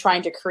 Whatever I'm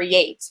trying to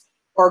create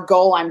or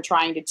goal I'm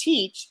trying to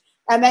teach.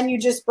 And then you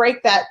just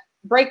break that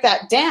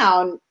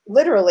down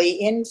literally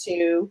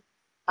into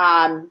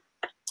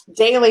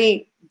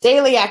daily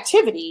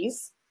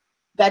activities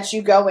that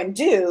you go and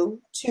do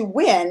to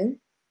win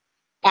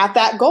at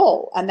that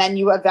goal. And then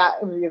you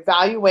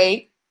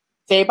evaluate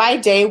day by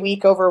day,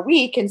 week over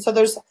week. And so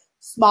there's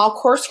small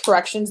course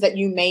corrections that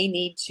you may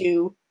need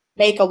to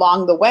make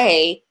along the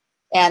way.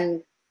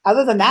 And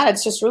other than that,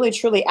 it's just really,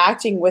 truly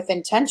acting with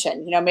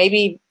intention.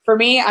 Maybe for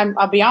me,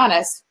 I'll be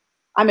honest,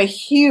 I'm a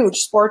huge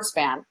sports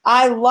fan.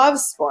 I love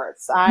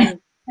sports.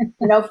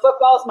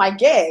 Football is my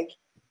gig,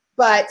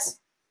 but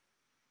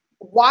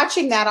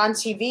watching that on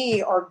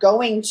TV or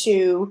going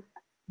to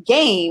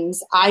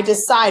games, I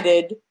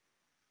decided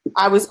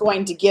I was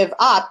going to give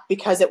up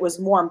because it was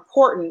more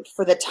important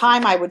for the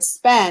time I would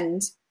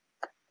spend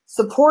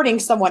supporting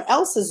someone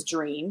else's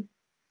dream,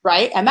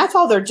 right? And that's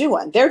all they're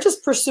doing. They're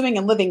just pursuing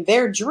and living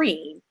their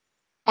dream.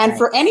 And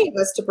for any of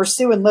us to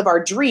pursue and live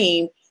our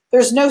dream,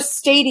 there's no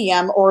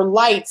stadium or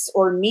lights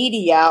or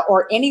media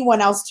or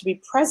anyone else to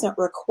be present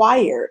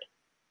required.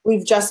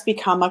 We've just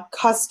become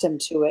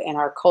accustomed to it in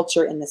our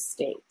culture in the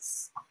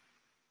States.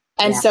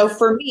 And so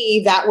for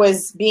me, that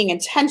was being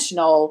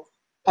intentional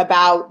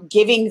about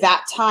giving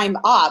that time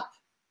up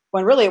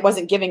when really it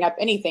wasn't giving up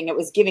anything. It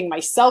was giving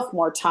myself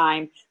more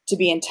time to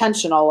be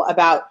intentional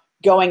about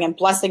going and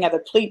blessing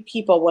other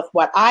people with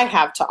what I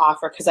have to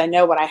offer, because I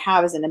know what I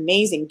have is an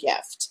amazing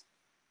gift,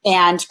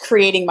 and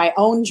creating my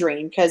own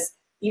dream. Because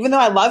even though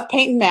I love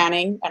Peyton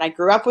Manning and I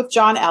grew up with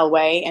John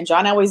Elway, and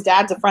John Elway's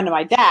dad's a friend of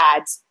my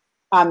dad's,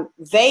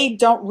 they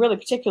don't really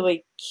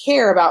particularly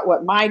care about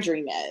what my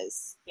dream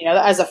is. You know,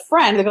 as a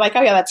friend, they'd be like,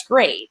 oh yeah, that's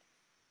great.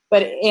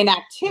 But in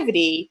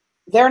activity,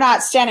 they're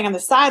not standing on the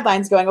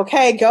sidelines going,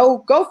 okay,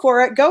 go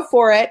for it, go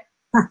for it.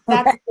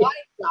 That's my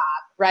job,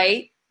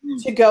 right?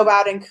 To go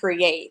out and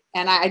create.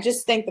 And I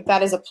just think that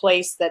that is a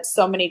place that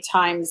so many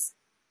times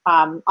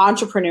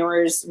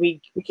entrepreneurs,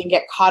 we can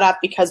get caught up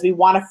because we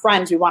want a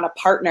friend, we want a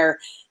partner.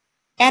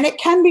 And it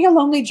can be a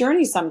lonely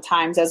journey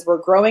sometimes as we're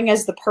growing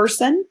as the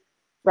person,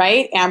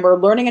 right? And we're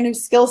learning a new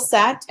skill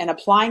set and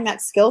applying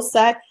that skill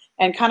set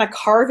and kind of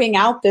carving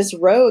out this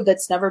road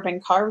that's never been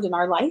carved in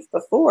our life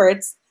before.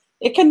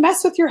 It can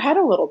mess with your head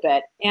a little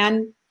bit,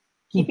 and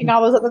keeping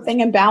all those other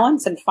things in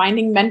balance and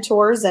finding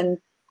mentors and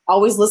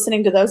always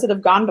listening to those that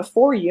have gone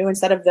before you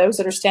instead of those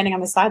that are standing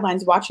on the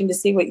sidelines watching to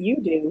see what you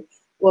do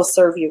will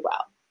serve you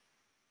well.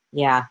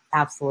 Yeah,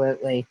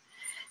 absolutely.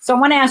 So I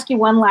want to ask you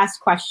one last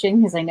question,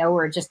 because I know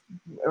we're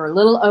a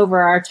little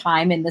over our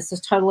time and this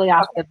is totally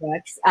off the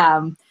books.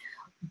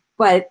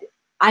 But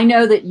I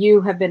know that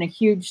you have been a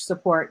huge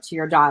support to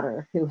your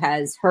daughter, who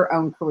has her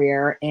own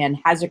career and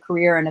has a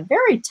career in a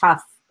very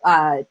tough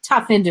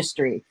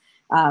industry,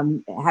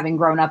 having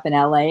grown up in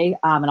LA.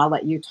 And I'll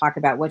let you talk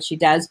about what she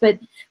does. But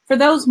for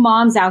those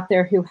moms out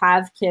there who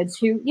have kids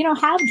who, you know,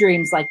 have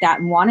dreams like that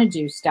and want to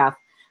do stuff,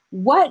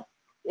 what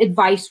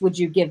advice would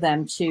you give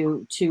them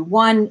to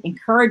one,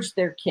 encourage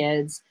their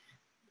kids?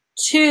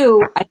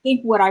 Two, I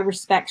think what I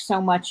respect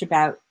so much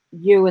about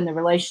you and the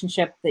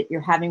relationship that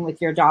you're having with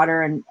your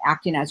daughter and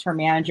acting as her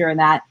manager, and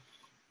that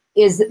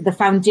is the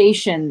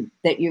foundation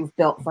that you've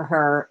built for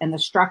her and the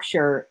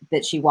structure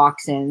that she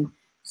walks in,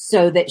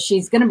 so that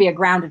she's going to be a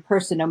grounded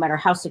person no matter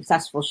how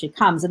successful she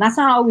comes. And that's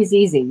not always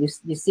easy.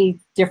 You see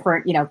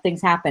different, you know,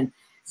 things happen.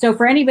 So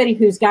for anybody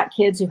who's got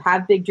kids who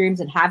have big dreams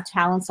and have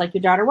talents like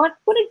your daughter, what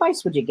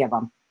advice would you give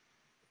them?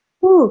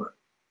 Ooh.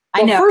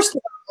 I know. First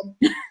of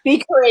all,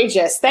 be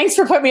courageous. Thanks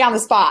for putting me on the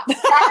spot.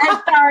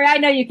 I'm sorry. I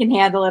know you can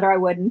handle it, or I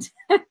wouldn't.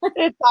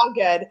 It's all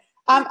good.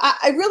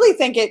 I really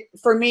think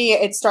for me,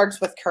 it starts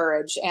with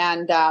courage.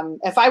 And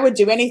if I would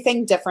do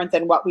anything different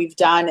than what we've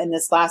done in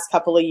this last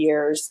couple of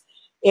years,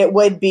 it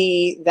would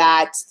be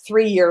that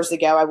 3 years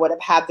ago, I would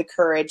have had the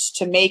courage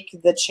to make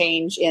the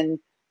change in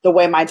the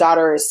way my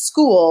daughter is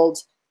schooled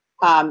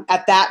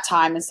at that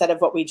time, instead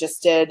of what we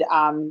just did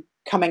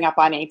coming up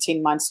on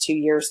 18 months, 2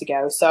 years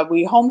ago. So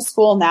we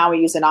homeschool now. We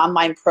use an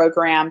online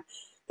program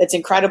that's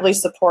incredibly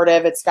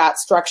supportive. It's got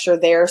structure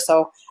there.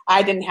 So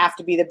I didn't have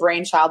to be the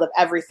brainchild of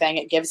everything.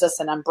 It gives us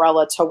an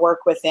umbrella to work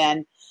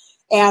within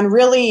and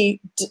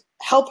really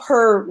help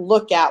her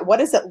look at, what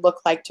does it look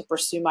like to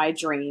pursue my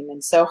dream?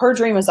 And so her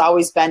dream has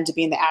always been to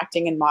be in the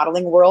acting and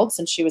modeling world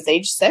since she was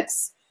age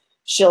 6.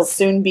 She'll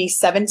soon be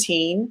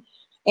 17.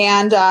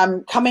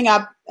 And coming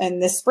up in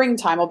this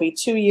springtime will be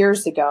 2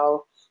 years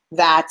ago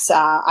that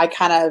I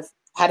kind of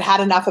had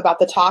enough about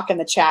the talk and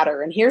the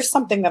chatter. And here's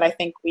something that I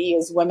think we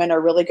as women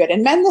are really good,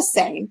 and men the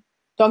same.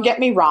 Don't get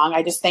me wrong.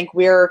 I just think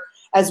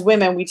as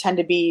women, we tend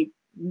to be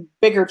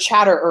bigger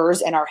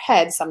chatterers in our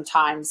head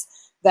sometimes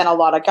than a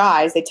lot of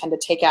guys. They tend to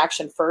take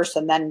action first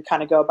and then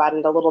kind of go about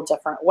it a little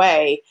different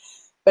way.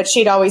 But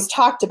she'd always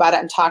talked about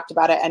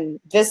it. And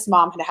this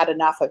mom had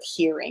enough of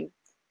hearing.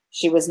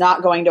 She was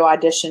not going to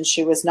audition.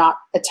 She was not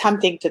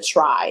attempting to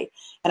try.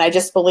 And I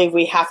just believe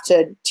we have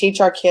to teach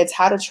our kids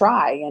how to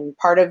try. And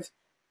part of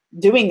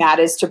doing that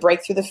is to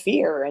break through the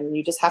fear. And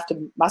you just have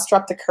to muster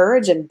up the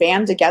courage and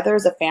band together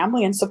as a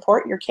family and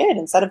support your kid.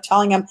 Instead of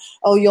telling them,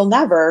 oh, you'll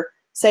never,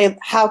 say,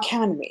 how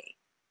can we,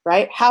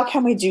 right? How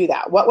can we do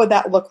that? What would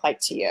that look like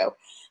to you?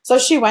 So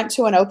she went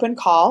to an open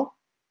call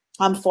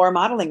for a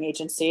modeling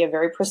agency, a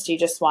very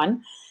prestigious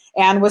one,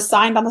 and was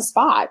signed on the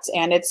spot.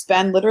 And it's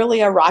been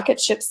literally a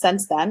rocket ship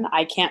since then.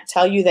 I can't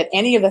tell you that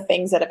any of the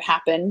things that have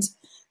happened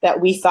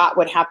that we thought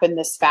would happen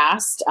this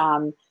fast.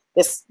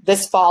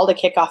 This fall, to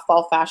kick off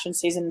fall fashion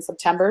season in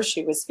September,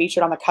 she was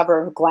featured on the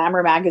cover of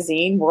Glamour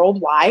magazine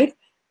worldwide.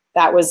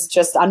 That was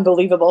just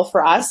unbelievable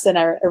for us, and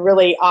a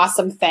really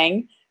awesome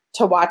thing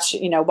to watch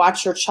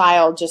your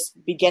child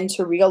just begin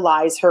to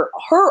realize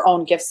her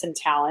own gifts and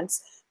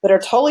talents that are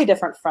totally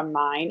different from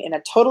mine in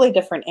a totally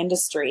different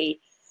industry.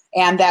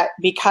 And that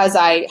because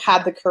I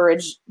had the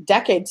courage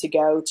decades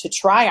ago to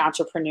try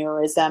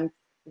entrepreneurism,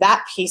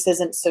 that piece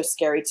isn't so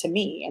scary to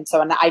me. And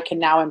so I can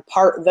now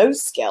impart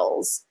those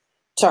skills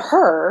to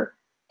her.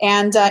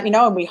 And,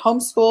 and we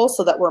homeschool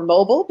so that we're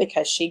mobile,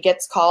 because she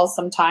gets calls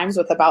sometimes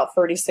with about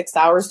 36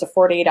 hours to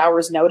 48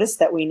 hours notice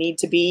that we need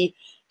to be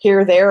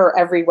here, there, or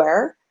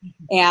everywhere.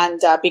 Mm-hmm.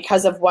 And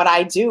because of what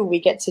I do, we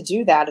get to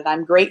do that. And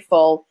I'm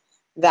grateful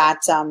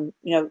that,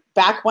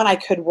 back when I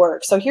could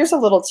work. So here's a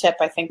little tip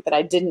I think that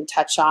I didn't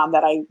touch on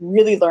that I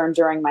really learned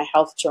during my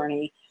health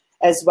journey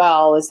as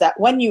well, is that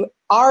when you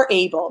are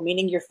able,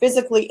 meaning you're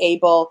physically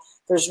able,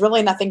 there's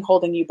really nothing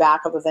holding you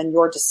back other than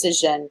your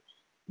decision.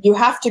 You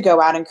have to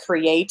go out and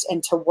create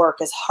and to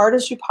work as hard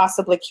as you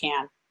possibly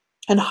can.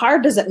 And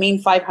hard doesn't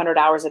mean 500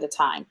 hours at a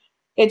time.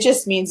 It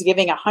just means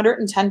giving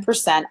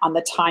 110% on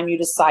the time you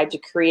decide to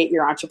create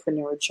your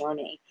entrepreneur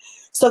journey,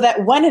 so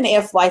that when and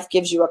if life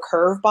gives you a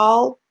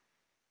curveball,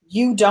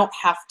 you don't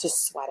have to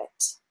sweat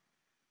it,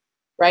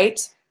 right?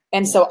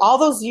 And so all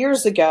those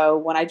years ago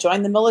when I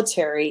joined the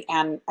military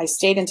and I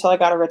stayed until I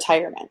got a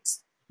retirement,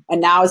 and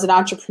now as an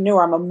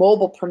entrepreneur, I'm a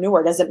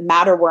mobilepreneur. It doesn't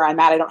matter where I'm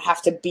at. I don't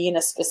have to be in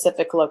a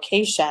specific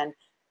location,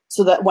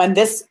 so that when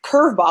this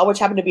curveball, which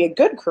happened to be a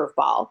good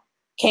curveball,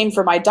 came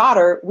for my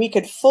daughter, we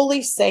could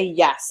fully say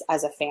yes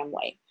as a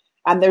family.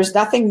 And there's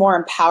nothing more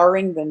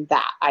empowering than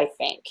that, I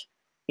think.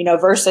 You know,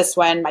 versus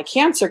when my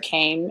cancer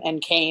came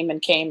and came and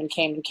came and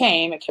came and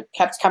came, it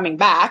kept coming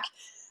back.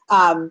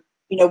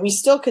 You know, we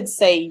still could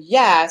say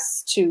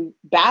yes to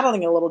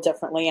battling a little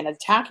differently and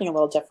attacking a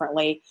little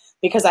differently,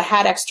 because I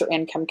had extra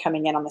income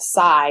coming in on the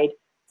side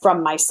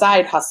from my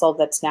side hustle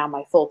that's now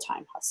my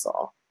full-time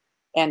hustle.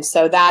 And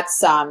so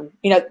that's,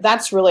 you know,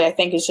 that's really, I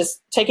think, is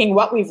just taking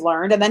what we've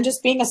learned and then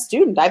just being a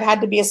student. I've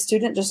had to be a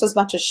student just as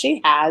much as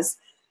she has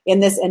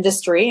in this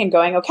industry, and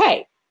going,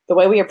 okay, the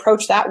way we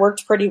approached that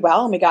worked pretty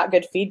well and we got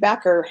good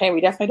feedback, or, hey, we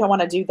definitely don't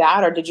want to do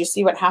that. Or did you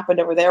see what happened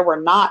over there? We're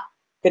not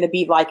going to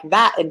be like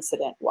that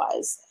incident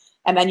was.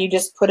 And then you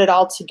just put it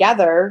all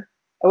together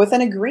with an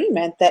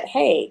agreement that,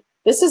 hey,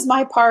 this is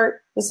my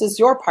part, this is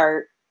your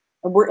part,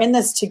 and we're in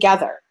this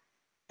together.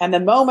 And the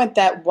moment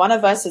that one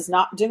of us is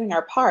not doing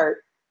our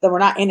part, then we're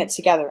not in it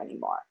together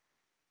anymore.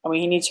 And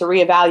we need to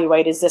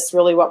reevaluate, is this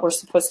really what we're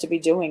supposed to be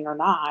doing or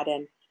not?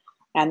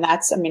 And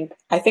that's, I mean,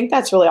 I think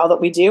that's really all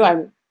that we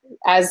do.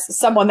 As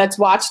someone that's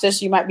watched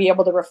us, you might be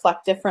able to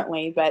reflect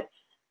differently, but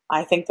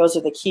I think those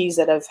are the keys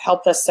that have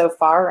helped us so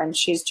far. And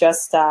she's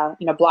just,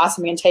 you know,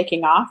 blossoming and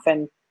taking off.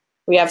 And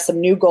we have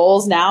some new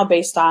goals now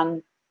based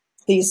on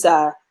these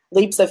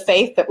leaps of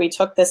faith that we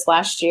took this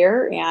last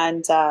year,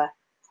 and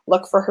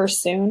look for her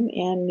soon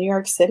in New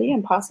York City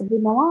and possibly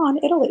Milan,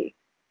 Italy.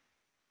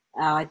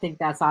 Oh, I think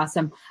that's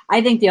awesome.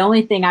 I think the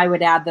only thing I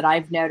would add that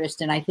I've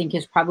noticed, and I think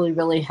has probably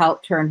really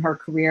helped her in her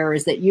career,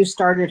 is that you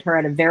started her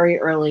at a very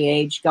early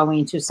age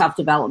going to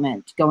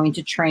self-development, going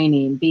to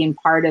training, being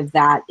part of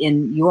that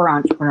in your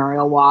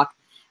entrepreneurial walk.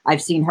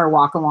 I've seen her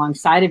walk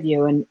alongside of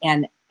you.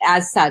 And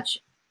as such,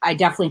 I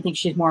definitely think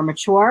she's more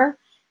mature.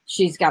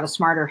 She's got a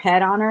smarter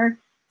head on her.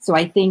 So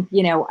I think,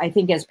 you know, I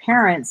think as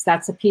parents,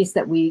 that's a piece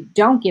that we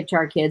don't give to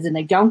our kids and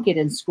they don't get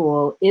in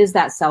school, is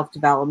that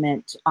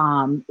self-development.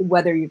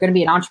 Whether you're going to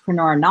be an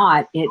entrepreneur or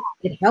not, it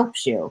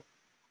helps you.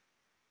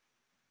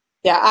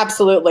 Yeah,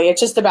 absolutely.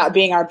 It's just about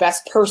being our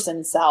best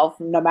person self,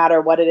 no matter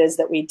what it is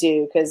that we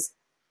do. Because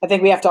I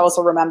think we have to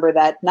also remember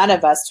that none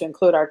of us, to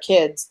include our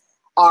kids,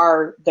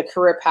 are the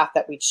career path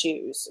that we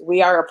choose.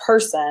 We are a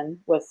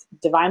person with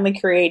divinely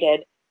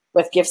created,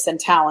 with gifts and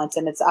talents,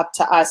 and it's up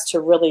to us to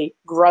really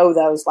grow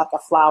those like a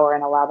flower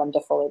and allow them to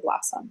fully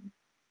blossom.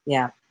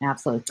 Yeah,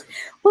 absolutely.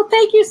 Well,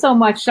 thank you so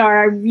much,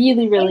 Char. I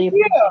really, really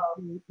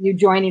appreciate you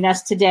joining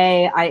us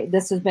today.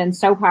 This has been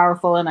so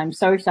powerful, and I'm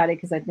so excited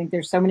because I think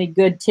there's so many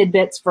good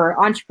tidbits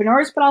for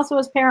entrepreneurs, but also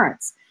as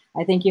parents.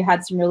 I think you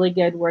had some really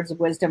good words of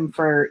wisdom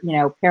for, you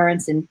know,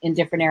 parents in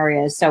different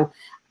areas. So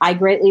I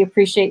greatly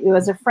appreciate you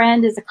as a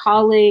friend, as a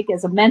colleague,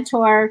 as a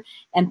mentor,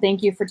 and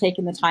thank you for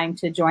taking the time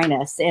to join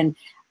us. And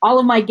all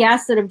of my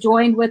guests that have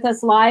joined with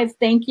us live,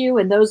 thank you.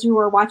 And those who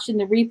are watching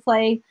the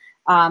replay,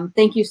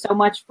 thank you so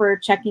much for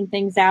checking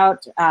things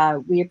out.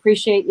 We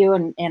appreciate you,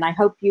 and I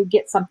hope you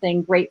get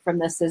something great from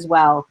this as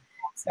well.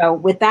 So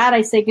with that,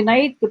 I say good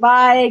night,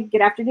 goodbye,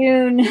 good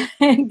afternoon,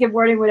 good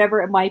morning,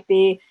 whatever it might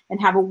be,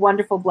 and have a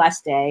wonderful,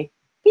 blessed day.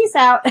 Peace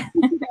out.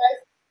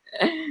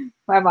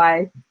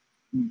 Bye-bye.